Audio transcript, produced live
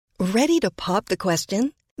Ready to pop the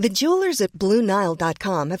question? The jewelers at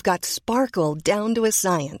BlueNile.com have got sparkle down to a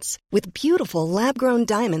science with beautiful lab-grown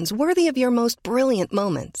diamonds worthy of your most brilliant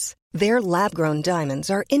moments. Their lab-grown diamonds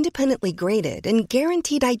are independently graded and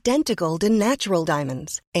guaranteed identical to natural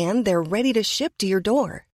diamonds, and they're ready to ship to your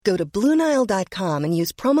door. Go to BlueNile.com and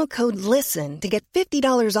use promo code LISTEN to get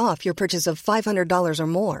 $50 off your purchase of $500 or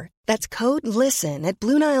more. That's code LISTEN at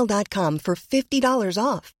BlueNile.com for $50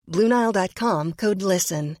 off. BlueNile.com, code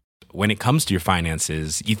LISTEN. When it comes to your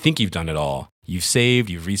finances, you think you've done it all. You've saved,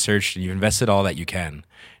 you've researched, and you've invested all that you can.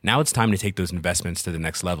 Now it's time to take those investments to the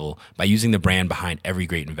next level by using the brand behind every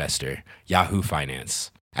great investor, Yahoo Finance.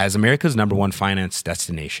 As America's #1 finance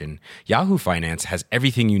destination, Yahoo Finance has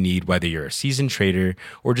everything you need, whether you're a seasoned trader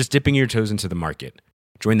or just dipping your toes into the market.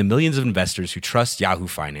 Join the millions of investors who trust Yahoo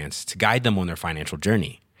Finance to guide them on their financial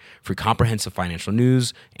journey. For comprehensive financial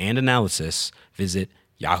news and analysis, visit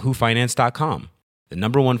yahoofinance.com. The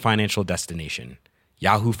 #1 financial destination,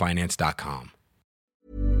 yahoofinance.com.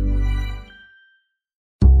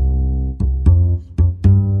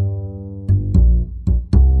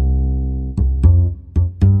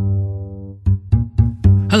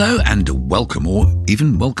 Hello and welcome, or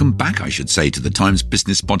even welcome back, I should say, to the Times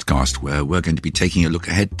Business Podcast, where we're going to be taking a look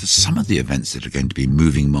ahead to some of the events that are going to be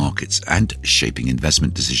moving markets and shaping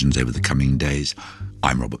investment decisions over the coming days.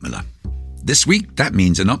 I'm Robert Miller. This week, that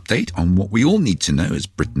means an update on what we all need to know as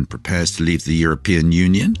Britain prepares to leave the European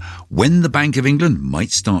Union, when the Bank of England might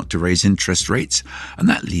start to raise interest rates, and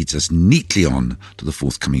that leads us neatly on to the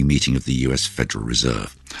forthcoming meeting of the US Federal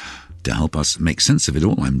Reserve. To help us make sense of it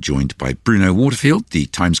all, I'm joined by Bruno Waterfield, the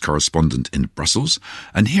Times correspondent in Brussels,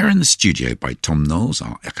 and here in the studio by Tom Knowles,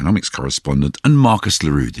 our economics correspondent, and Marcus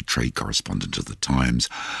Leroux, the trade correspondent of the Times.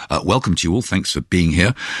 Welcome to you all. Thanks for being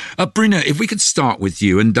here. Bruno, if we could start with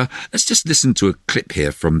you, and let's just listen to a clip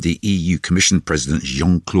here from the EU Commission President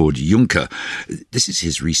Jean-Claude Juncker. This is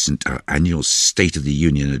his recent annual State of the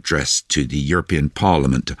Union address to the European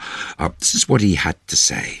Parliament. This is what he had to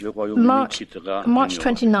say. March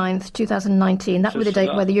 29th. 2019. That will be the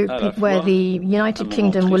date where the United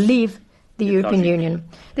Kingdom will leave the European Union.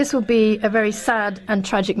 This will be a very sad and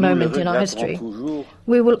tragic moment in our history.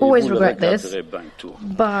 We will always regret this,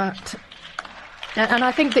 but and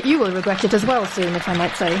I think that you will regret it as well soon, if I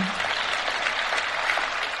might say.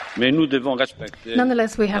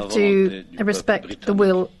 Nonetheless, we have to respect the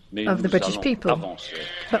will of the British people.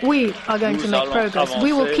 But we are going to make progress.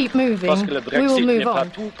 We will keep moving. We will move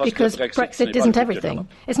on, because Brexit isn't everything.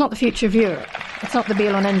 It's not the future of Europe. It's not the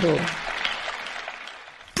be-all and end-all.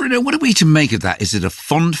 Bruno, what are we to make of that? Is it a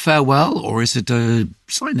fond farewell, or is it a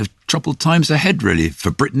sign of troubled times ahead, really,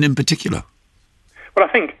 for Britain in particular? Well,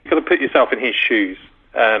 I think you've got to put yourself in his shoes.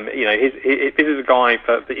 This is a guy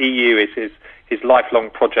for the EU. Is his lifelong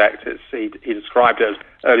project. He described it as,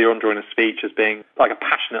 earlier on during a speech, as being like a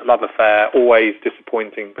passionate love affair, always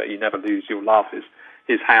disappointing, but you never lose your love,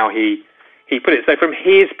 is how he put it. So from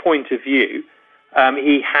his point of view,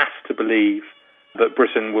 he has to believe that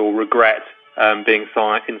Britain will regret being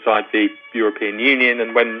inside the European Union.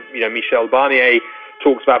 And when Michel Barnier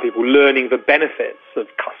talks about people learning the benefits of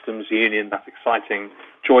customs union, that exciting,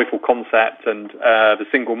 joyful concept, and the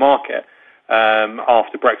single market,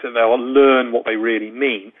 after Brexit, they'll learn what they really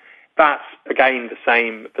mean. That's, again, the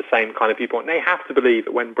same kind of viewpoint. They have to believe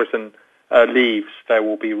that when Britain leaves, there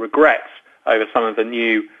will be regrets over some of the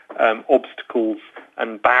new obstacles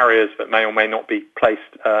and barriers that may or may not be placed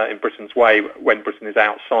in Britain's way when Britain is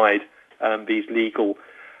outside these legal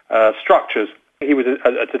structures. He was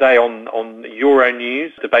today on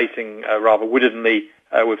Euronews debating rather woodenly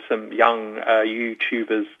with some young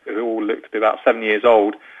YouTubers who all looked to be about 7 years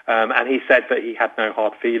old, and he said that he had no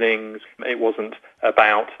hard feelings. It wasn't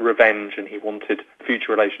about revenge, and he wanted the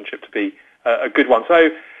future relationship to be a good one. So,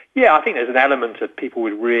 yeah, I think there's an element of people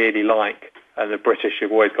would really like the British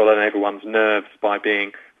who've always got on everyone's nerves by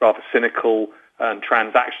being rather cynical and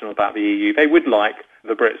transactional about the EU. They would like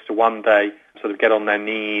the Brits to one day sort of get on their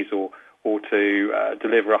knees or to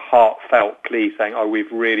deliver a heartfelt plea saying, oh,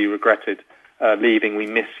 we've really regretted leaving, we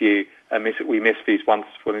miss you, we miss these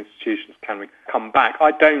wonderful institutions, can we come back?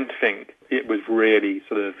 I don't think it was really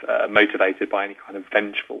sort of motivated by any kind of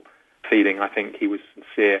vengeful feeling. I think he was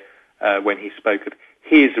sincere when he spoke of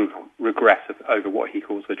his regret over what he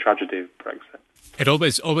calls the tragedy of Brexit. It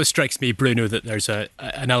always strikes me, Bruno, that there's an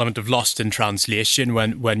element of lost in translation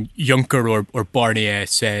when Juncker or Barnier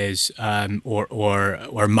says,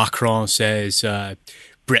 or Macron says,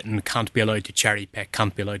 Britain can't be allowed to cherry pick,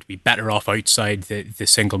 can't be allowed to be better off outside the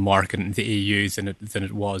single market and the EU than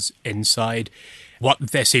it was inside. What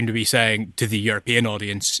they seem to be saying to the European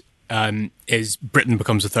audience is Britain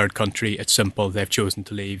becomes a third country. It's simple. They've chosen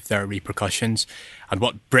to leave. There are repercussions. And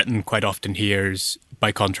what Britain quite often hears,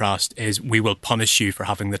 by contrast, is we will punish you for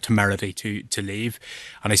having the temerity to leave.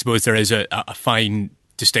 And I suppose there is a fine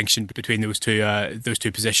distinction between those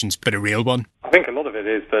two positions, but a real one. I think a lot of it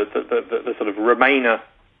is the sort of Remainer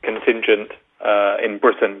contingent in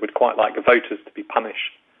Britain would quite like the voters to be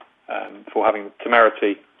punished for having the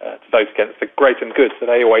temerity to vote against the great and good. So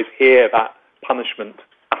they always hear that punishment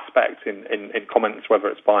aspect in comments, whether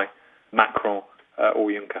it's by Macron or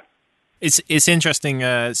Juncker. It's interesting,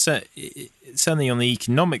 certainly on the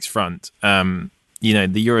economics front. The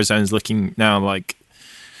Eurozone's looking now like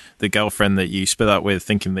the girlfriend that you split up with,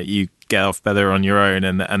 thinking that you get off better on your own,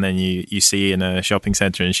 and then you see in a shopping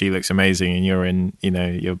centre and she looks amazing and you're in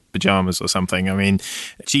your pajamas or something. I mean,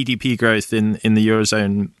 GDP growth in the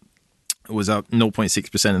Eurozone was up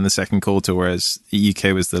 0.6% in the second quarter, whereas the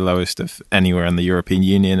UK was the lowest of anywhere in the European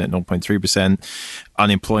Union at 0.3%.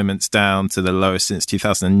 Unemployment's down to the lowest since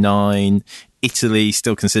 2009. Italy,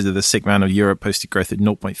 still considered the sick man of Europe, posted growth at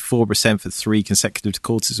 0.4% for 3 consecutive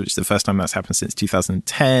quarters, which is the first time that's happened since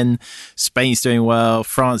 2010. Spain's doing well.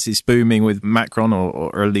 France is booming with Macron,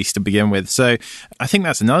 or at least to begin with. So I think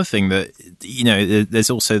that's another thing that,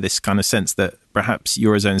 there's also this kind of sense that perhaps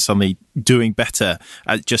Eurozone is suddenly doing better,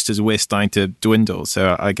 just as we're starting to dwindle.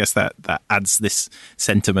 So I guess that adds this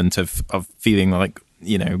sentiment of feeling like,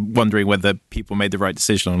 wondering whether people made the right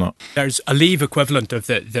decision or not. There's a Leave equivalent of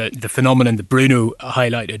the phenomenon that Bruno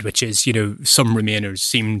highlighted, which is, some Remainers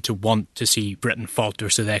seem to want to see Britain falter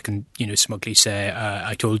so they can, smugly say,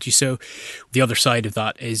 I told you so. The other side of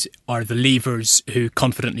that are the Leavers who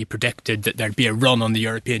confidently predicted that there'd be a run on the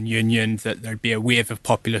European Union, that there'd be a wave of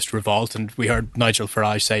populist revolt. And we heard Nigel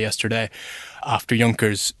Farage say yesterday, after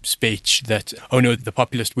Juncker's speech, that, the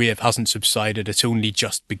populist wave hasn't subsided, it's only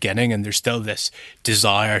just beginning, and there's still this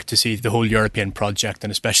desire to see the whole European project,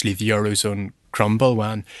 and especially the Eurozone, crumble,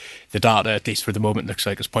 when the data, at least for the moment, looks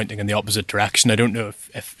like it's pointing in the opposite direction. I don't know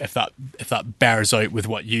if that bears out with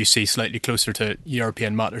what you see slightly closer to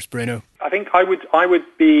European matters, Bruno. I think I would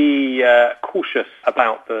be cautious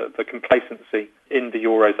about the complacency in the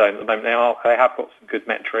Eurozone at the moment. They have got some good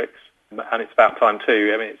metrics, and it's about time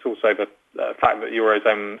too. I mean, it's also the fact that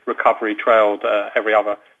Eurozone recovery trailed every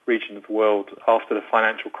other region of the world after the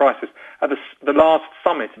financial crisis. At the last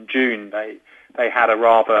summit in June, they had a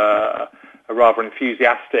rather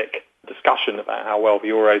enthusiastic discussion about how well the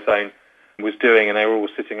Eurozone was doing, and they were all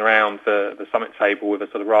sitting around the summit table with a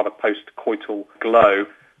sort of rather post-coital glow.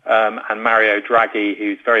 And Mario Draghi,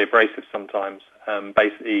 who's very abrasive sometimes,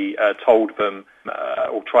 basically told them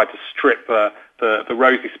or tried to strip the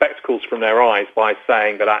rosy spectacles from their eyes by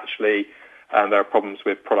saying that actually there are problems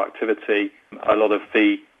with productivity. A lot of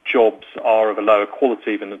the jobs are of a lower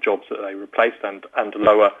quality than the jobs that they replaced, and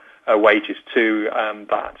lower wages too,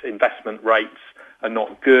 that investment rates are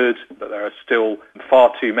not good, that there are still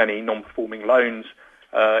far too many non-performing loans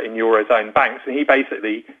in Eurozone banks. And he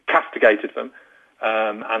basically castigated them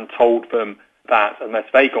and told them that unless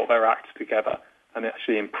they got their act together and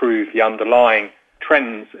actually improved the underlying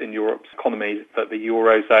trends in Europe's economy, that the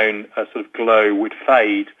Eurozone sort of glow would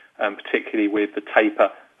fade, particularly with the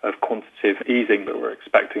taper of quantitative easing that we're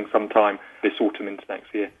expecting sometime this autumn into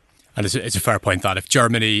next year. And it's a fair point that if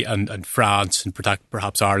Germany and France and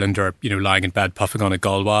perhaps Ireland are lying in bed puffing on a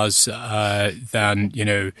Gauloise, then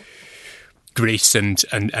Greece and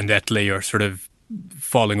Italy are sort of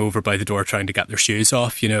falling over by the door trying to get their shoes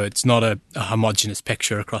off. It's not a homogenous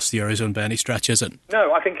picture across the Eurozone by any stretch, is it?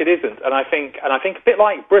 No, I think it isn't. And I think a bit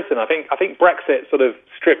like Britain, I think Brexit sort of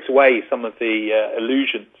stripped away some of the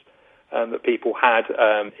illusions that people had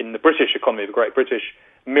in the British economy, the Great British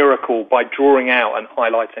Miracle, by drawing out and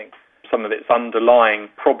highlighting some of its underlying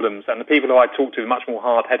problems. And the people who I talk to, much more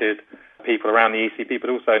hard-headed people around the ECB, but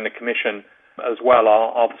also in the Commission as well,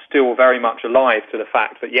 are still very much alive to the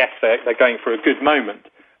fact that, yes, they're going through a good moment,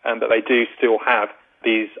 and that they do still have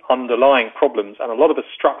these underlying problems. And a lot of the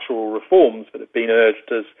structural reforms that have been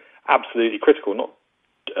urged as absolutely critical, not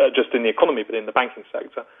just in the economy, but in the banking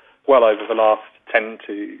sector, well over the last 10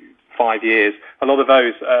 to 5 years, a lot of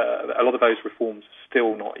those reforms have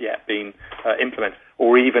still not yet been implemented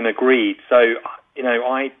or even agreed. So,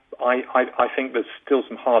 I think there's still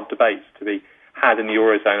some hard debates to be had in the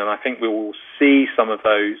Eurozone, and I think we will see some of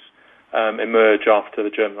those emerge after the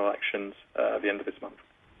German elections at the end of this month.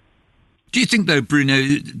 Do you think, though, Bruno,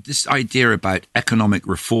 this idea about economic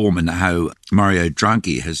reform and how Mario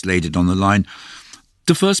Draghi has laid it on the line,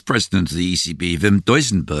 The first president of the ECB, Wim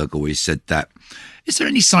Duisenberg, always said that. Is there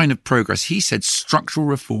any sign of progress? He said structural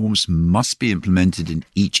reforms must be implemented in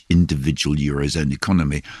each individual Eurozone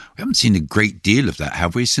economy. We haven't seen a great deal of that,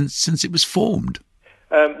 have we, since it was formed?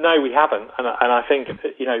 No, we haven't, and I think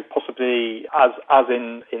possibly as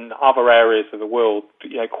in other areas of the world,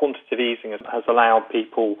 quantitative easing has allowed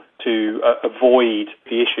people to avoid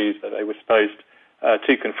the issues that they were supposed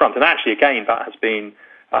to confront. And actually, again, that has been,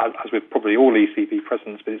 as with probably all ECB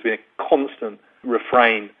presidents, but it's been a constant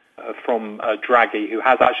refrain from Draghi, who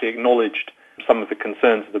has actually acknowledged some of the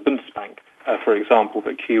concerns of the Bundesbank, for example,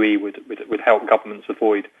 that QE would help governments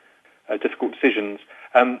avoid difficult decisions.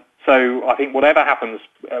 So I think whatever happens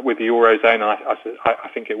with the Eurozone, I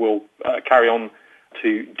think it will carry on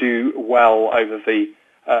to do well over the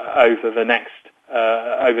next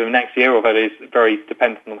year, although it is very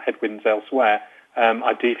dependent on headwinds elsewhere.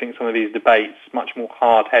 I do think some of these debates, much more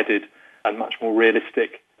hard-headed and much more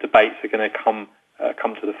realistic debates, are going to come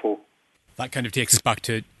to the fore. That kind of takes us back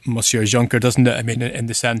to Monsieur Juncker, doesn't it? I mean, in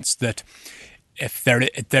the sense that if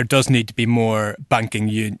there does need to be more banking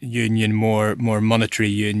union, more monetary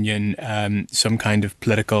union, some kind of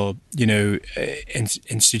political,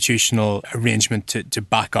 institutional arrangement to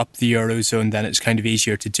back up the Eurozone, then it's kind of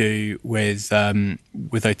easier to do without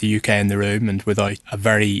the UK in the room and without a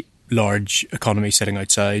very large economy sitting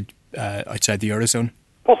outside the Eurozone.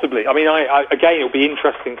 Possibly. I mean, again, it'll be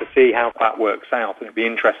interesting to see how that works out, and it'll be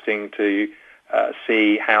interesting to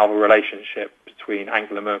see how the relationship between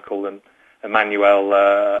Angela Merkel and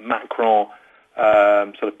Emmanuel Macron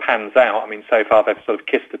sort of pans out. I mean, so far they've sort of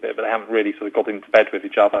kissed a bit, but they haven't really sort of got into bed with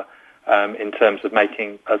each other in terms of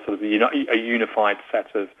making a sort of a unified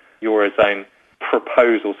set of Eurozone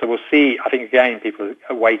proposals. So we'll see. I think, again, people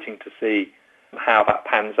are waiting to see how that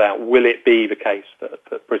pans out. Will it be the case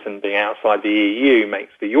that Britain being outside the EU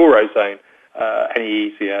makes the Eurozone any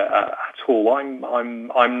easier at all? I'm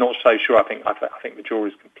not so sure. I think the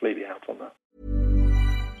jury's completely out on that.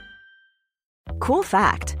 Cool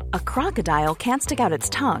fact, a crocodile can't stick out its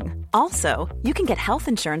tongue. Also, you can get health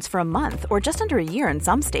insurance for a month or just under a year in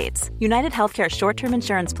some states. United Healthcare short-term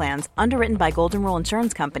insurance plans, underwritten by Golden Rule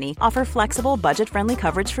Insurance Company, offer flexible, budget-friendly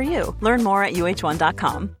coverage for you. Learn more at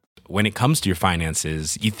uh1.com. When it comes to your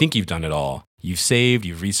finances, you think you've done it all. You've saved,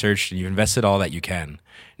 you've researched, and you've invested all that you can.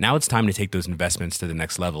 Now it's time to take those investments to the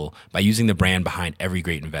next level by using the brand behind every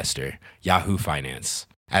great investor, Yahoo Finance.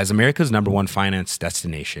 As America's #1 finance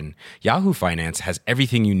destination, Yahoo Finance has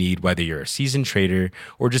everything you need, whether you're a seasoned trader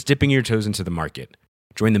or just dipping your toes into the market.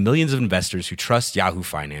 Join the millions of investors who trust Yahoo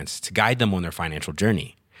Finance to guide them on their financial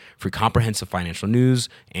journey. For comprehensive financial news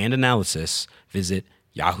and analysis, visit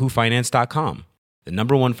yahoofinance.com. The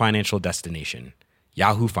 #1 financial destination,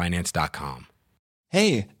 yahoofinance.com.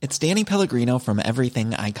 Hey, it's Danny Pellegrino from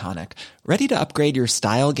Everything Iconic. Ready to upgrade your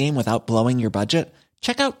style game without blowing your budget?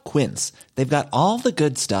 Check out Quince. They've got all the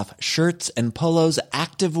good stuff, shirts and polos,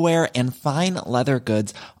 activewear, and fine leather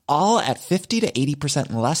goods, all at 50 to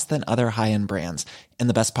 80% less than other high-end brands. And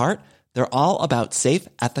the best part? They're all about safe,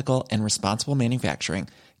 ethical, and responsible manufacturing.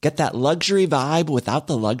 Get that luxury vibe without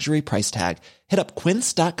the luxury price tag. Hit up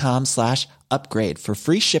quince.com/upgrade for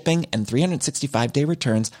free shipping and 365-day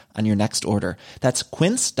returns on your next order. That's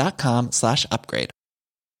quince.com/upgrade.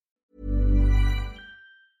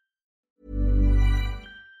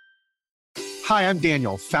 Hi, I'm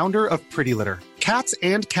Daniel, founder of Pretty Litter. Cats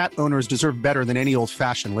and cat owners deserve better than any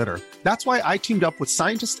old-fashioned litter. That's why I teamed up with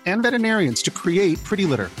scientists and veterinarians to create Pretty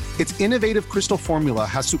Litter. Its innovative crystal formula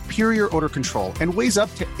has superior odor control and weighs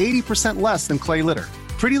up to 80% less than clay litter.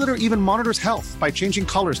 Pretty Litter even monitors health by changing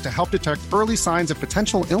colors to help detect early signs of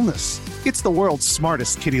potential illness. It's the world's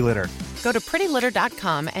smartest kitty litter. Go to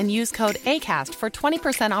prettylitter.com and use code ACAST for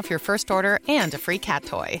 20% off your first order and a free cat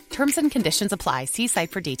toy. Terms and conditions apply. See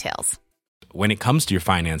site for details. When it comes to your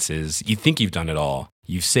finances, you think you've done it all.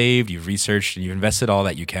 You've saved, you've researched, and you've invested all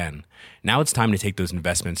that you can. Now it's time to take those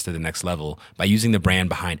investments to the next level by using the brand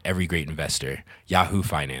behind every great investor, Yahoo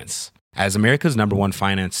Finance. As America's #1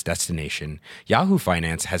 finance destination, Yahoo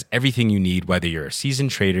Finance has everything you need, whether you're a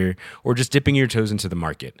seasoned trader or just dipping your toes into the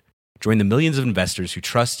market. Join the millions of investors who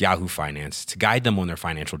trust Yahoo Finance to guide them on their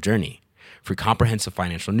financial journey. For comprehensive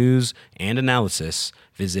financial news and analysis,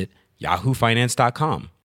 visit yahoofinance.com.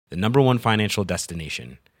 The #1 financial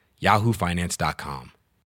destination, yahoofinance.com.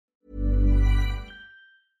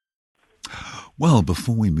 Well,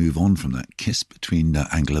 before we move on from that kiss between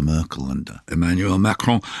Angela Merkel and Emmanuel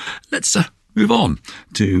Macron, let's Move on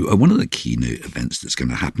to one of the keynote events that's going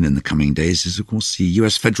to happen in the coming days is, of course, the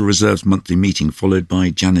US Federal Reserve's monthly meeting, followed by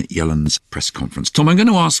Janet Yellen's press conference. Tom, I'm going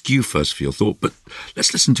to ask you first for your thought, but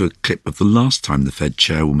let's listen to a clip of the last time the Fed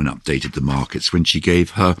chairwoman updated the markets when she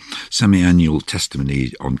gave her semi-annual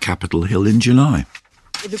testimony on Capitol Hill in July.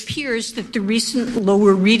 It appears that the recent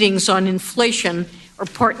lower readings on inflation are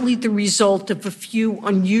partly the result of a few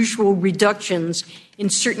unusual reductions in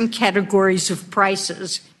certain categories of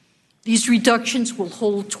prices. These reductions will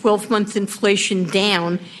hold 12-month inflation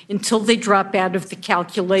down until they drop out of the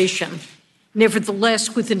calculation.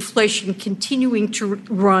 Nevertheless, with inflation continuing to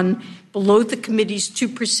run below the committee's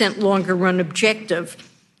 2% longer-run objective,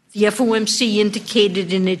 the FOMC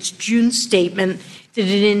indicated in its June statement that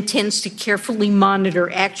it intends to carefully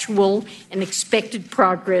monitor actual and expected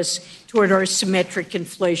progress toward our symmetric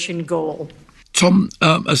inflation goal. Tom,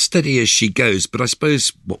 as steady as she goes, but I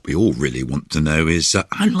suppose what we all really want to know is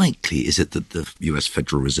how likely is it that the US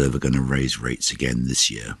Federal Reserve are going to raise rates again this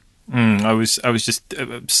year? I was just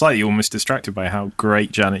slightly almost distracted by how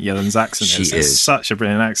great Janet Yellen's accent is. It's such a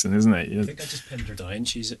brilliant accent, isn't it? I think I just pinned her down.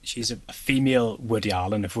 She's a female Woody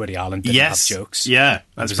Allen if Woody Allen didn't have jokes. Yeah,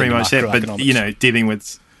 that's pretty much it. But, dealing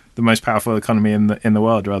with the most powerful economy in the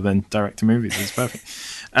world rather than directing movies is perfect.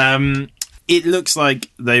 It looks like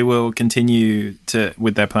they will continue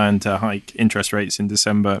with their plan to hike interest rates in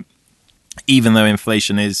December, even though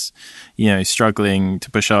inflation is, struggling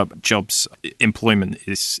to push up. Jobs, employment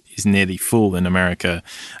is nearly full in America,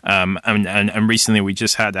 and recently we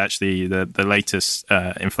just had actually the latest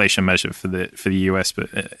inflation measure for the US, but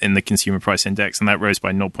in the consumer price index, and that rose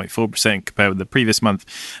by 0.4% compared with the previous month,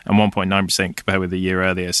 and 1.9% compared with the year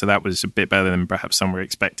earlier. So that was a bit better than perhaps some were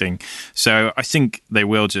expecting. So I think they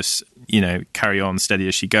will just carry on steady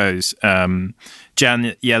as she goes.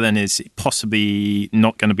 Janet Yellen is possibly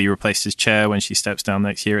not going to be replaced as chair when she steps down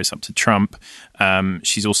next year. It's up to Trump.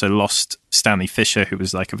 She's also lost Stanley Fischer, who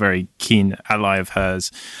was like a very keen ally of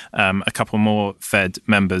hers. A couple more Fed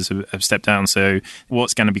members have stepped down. So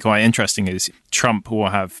what's going to be quite interesting is Trump will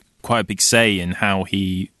have quite a big say in how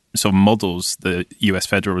he sort of models the US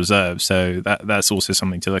Federal Reserve. So that's also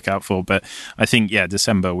something to look out for. But I think,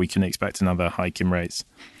 December, we can expect another hike in rates.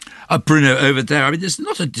 Bruno, over there, there's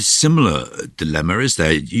not a dissimilar dilemma, is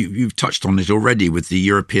there? You've touched on it already with the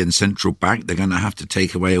European Central Bank. They're going to have to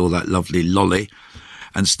take away all that lovely lolly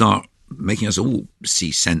and start making us all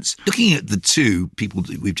see sense. Looking at the two people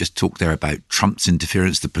that we've just talked there about, Trump's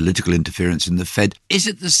interference, the political interference in the Fed, is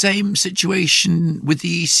it the same situation with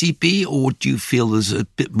the ECB, or do you feel there's a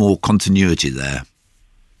bit more continuity there?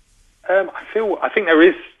 I think there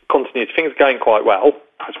is continuity. Things are going quite well,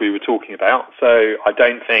 as we were talking about. So I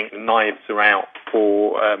don't think the knives are out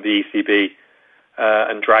for the ECB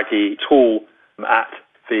and Draghi at all at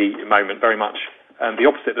the moment. Very much the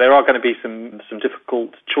opposite. There are going to be some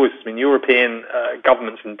difficult choices. European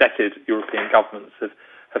governments, indebted European governments,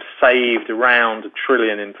 have saved around $1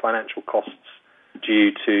 trillion in financial costs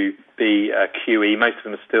due to the QE. Most of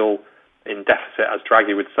them are still in deficit, as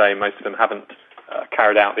Draghi would say. Most of them haven't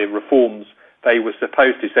carried out the reforms they were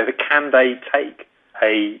supposed to. So can they take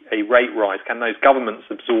a rate rise? Can those governments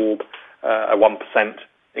absorb a 1%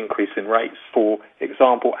 increase in rates, for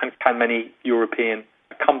example? And can many European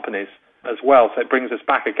companies as well? So it brings us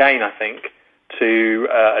back again, I think, to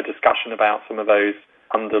a discussion about some of those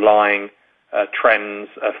underlying trends,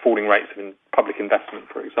 falling rates of public investment,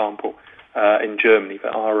 for example, in Germany,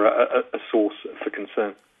 that are a source for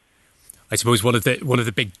concern. I suppose one of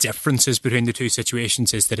the big differences between the two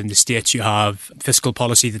situations is that in the States you have fiscal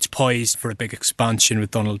policy that's poised for a big expansion,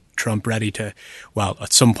 with Donald Trump ready to,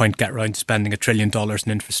 at some point get around to spending $1 trillion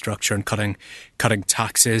in infrastructure and cutting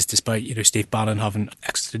taxes, despite Steve Bannon having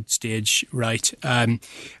exited stage right.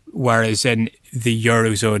 Whereas in the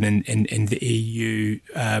Eurozone, in the EU,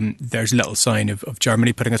 there's little sign of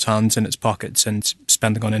Germany putting its hands in its pockets and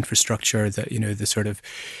spending on infrastructure. The sort of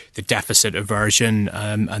the deficit aversion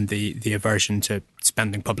and the aversion to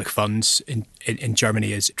spending public funds in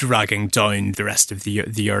Germany is dragging down the rest of the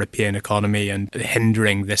European economy and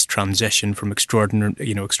hindering this transition from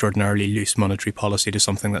extraordinarily loose monetary policy to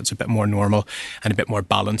something that's a bit more normal and a bit more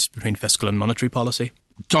balanced between fiscal and monetary policy.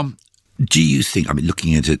 Tom, do you think,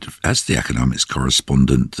 looking at it as the economics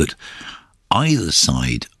correspondent, that either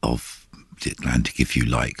side of the Atlantic, if you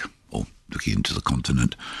like, or looking into the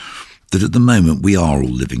continent, that at the moment we are all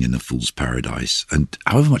living in a fool's paradise, and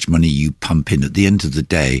however much money you pump in, at the end of the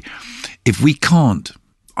day, if we can't,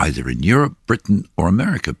 either in Europe, Britain or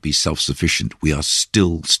America, be self-sufficient, we are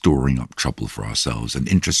still storing up trouble for ourselves, and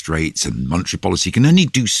interest rates and monetary policy can only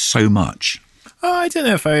do so much. Oh, I don't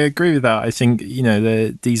know if I agree with that. I think,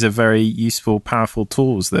 these are very useful, powerful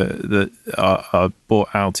tools that are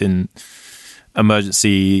brought out in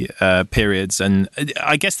emergency periods. And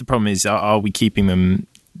I guess the problem is, are we keeping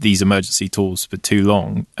these emergency tools for too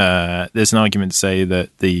long? There's an argument to say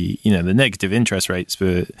that the negative interest rates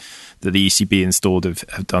that the ECB installed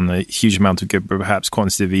have done a huge amount of good, but perhaps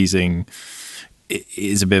quantitative easing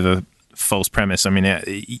is a bit of a false premise. I mean,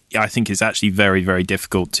 I think it's actually very, very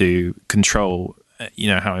difficult to control,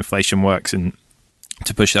 how inflation works and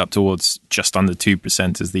to push it up towards just under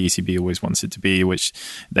 2% as the ECB always wants it to be, which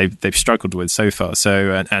they've struggled with so far.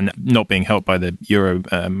 So, and not being helped by the euro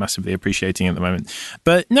massively appreciating at the moment.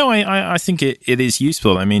 But no, I think it is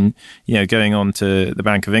useful. I mean, going on to the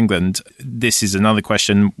Bank of England, this is another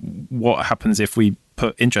question. What happens if we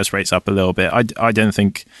put interest rates up a little bit? I don't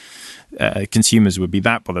think consumers would be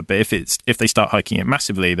that bothered, but if they start hiking it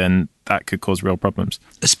massively, then that could cause real problems.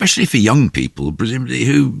 Especially for young people, presumably,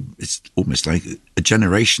 who it's almost like a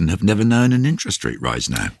generation have never known an interest rate rise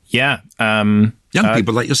now. Yeah. Young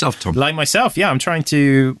people like yourself, Tom. Like myself, yeah. I'm trying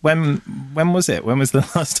to... When was it? When was the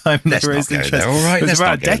last time they raised interest? All right, it was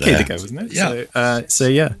about a decade ago, wasn't it? Yeah. So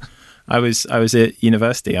yeah. I was at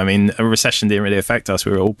university. I mean, a recession didn't really affect us.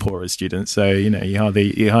 We were all poor as students, so you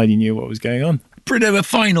hardly knew what was going on. Bruno, a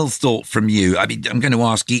final thought from you. I mean, I'm going to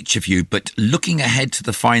ask each of you, but looking ahead to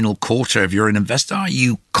the final quarter, if you're an investor, are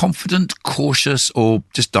you confident, cautious, or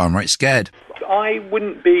just downright scared? I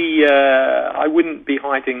wouldn't be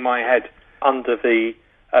hiding my head under the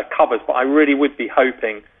covers, but I really would be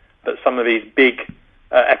hoping that some of these big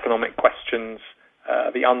economic questions,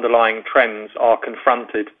 the underlying trends, are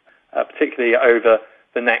confronted, particularly over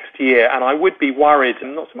the next year. And I would be worried,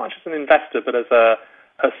 and not so much as an investor, but as a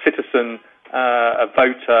citizen, a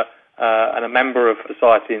voter, and a member of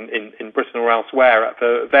society in Britain or elsewhere, at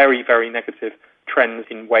the very, very negative trends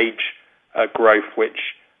in wage growth,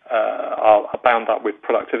 which are bound up with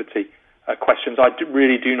productivity questions. I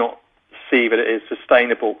really do not see that it is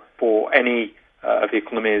sustainable for any of the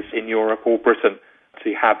economies in Europe or Britain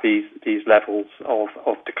to have these levels of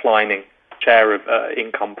declining share of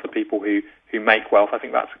income for people who make wealth. I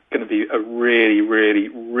think that's going to be a really, really,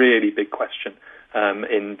 really big question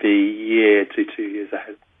in the year to 2 years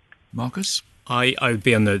ahead. Marcus? I would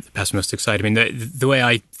be on the pessimistic side. I mean, the way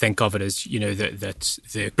I think of it is, that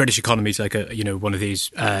the British economy is like one of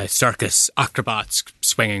these circus acrobats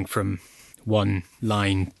swinging from one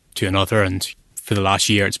line to another, and for the last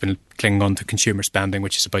year it's been clinging on to consumer spending,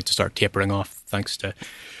 which is about to start tapering off thanks to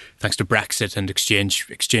Brexit and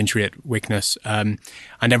exchange rate weakness, and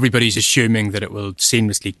everybody's assuming that it will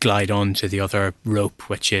seamlessly glide on to the other rope,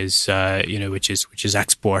 which is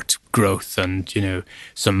export growth and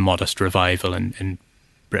some modest revival in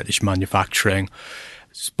British manufacturing,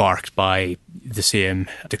 sparked by the same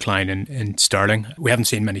decline in sterling. We haven't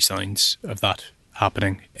seen many signs of that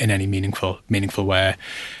happening in any meaningful way.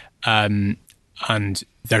 And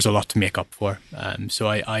there's a lot to make up for. So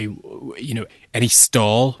any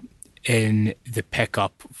stall in the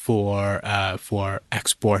pickup for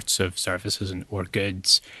exports of services or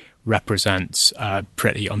goods represents a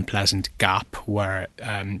pretty unpleasant gap where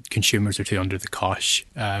consumers are too under the cosh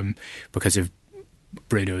because of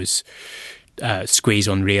Bruno's squeeze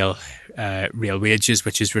on real wages,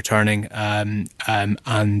 which is returning, and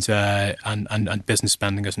business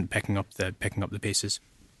spending isn't picking up the pieces.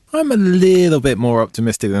 I'm a little bit more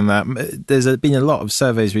optimistic than that. There's been a lot of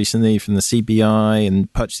surveys recently from the CBI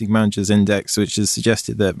and Purchasing Managers Index, which has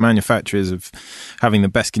suggested that manufacturers are having the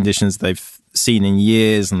best conditions they've seen in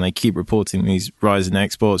years, and they keep reporting these rise in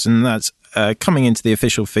exports. And that's coming into the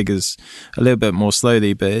official figures a little bit more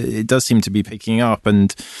slowly, but it does seem to be picking up.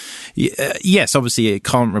 And yes, obviously it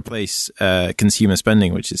can't replace consumer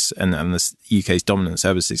spending, which is and the UK's dominant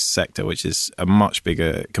services sector, which is a much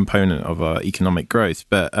bigger component of our economic growth.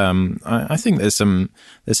 But I think there's some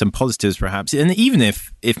positives perhaps, and even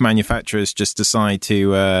if manufacturers just decide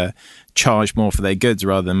to charge more for their goods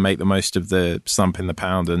rather than make the most of the slump in the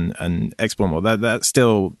pound and export more, that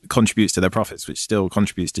still contributes to their profits, which still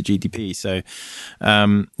contributes to GDP. So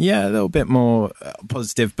a little bit more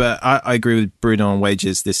positive, but I agree with Bruno on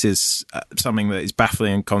wages. This is something that is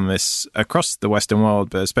baffling economists across the Western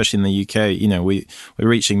world, but especially in the UK. We're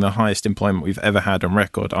reaching the highest employment we've ever had on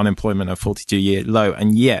record, unemployment at 42-year low,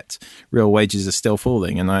 and yet real wages are still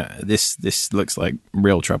falling. And this looks like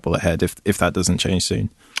real trouble ahead if that doesn't change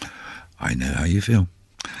soon. I know how you feel.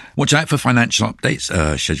 Watch out for financial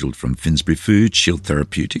updates scheduled from Finsbury Foods, Shield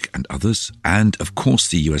Therapeutic and others. And, of course,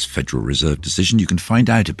 the US Federal Reserve decision. You can find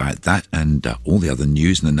out about that and all the other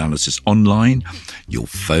news and analysis online, your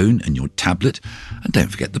phone and your tablet. And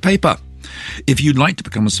don't forget the paper. If you'd like to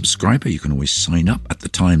become a subscriber, you can always sign up at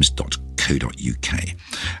thetimes.co.uk,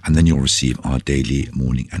 and then you'll receive our daily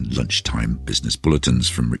morning and lunchtime business bulletins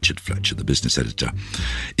from Richard Fletcher, the business editor.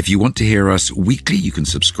 If you want to hear us weekly, you can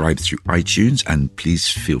subscribe through iTunes, and please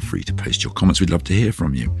feel free to post your comments. We'd love to hear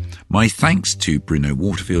from you. My thanks to Bruno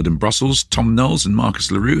Waterfield in Brussels, Tom Knowles and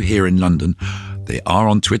Marcus LaRue here in London. They are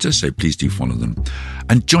on Twitter, so please do follow them.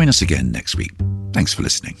 And join us again next week. Thanks for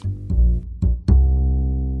listening.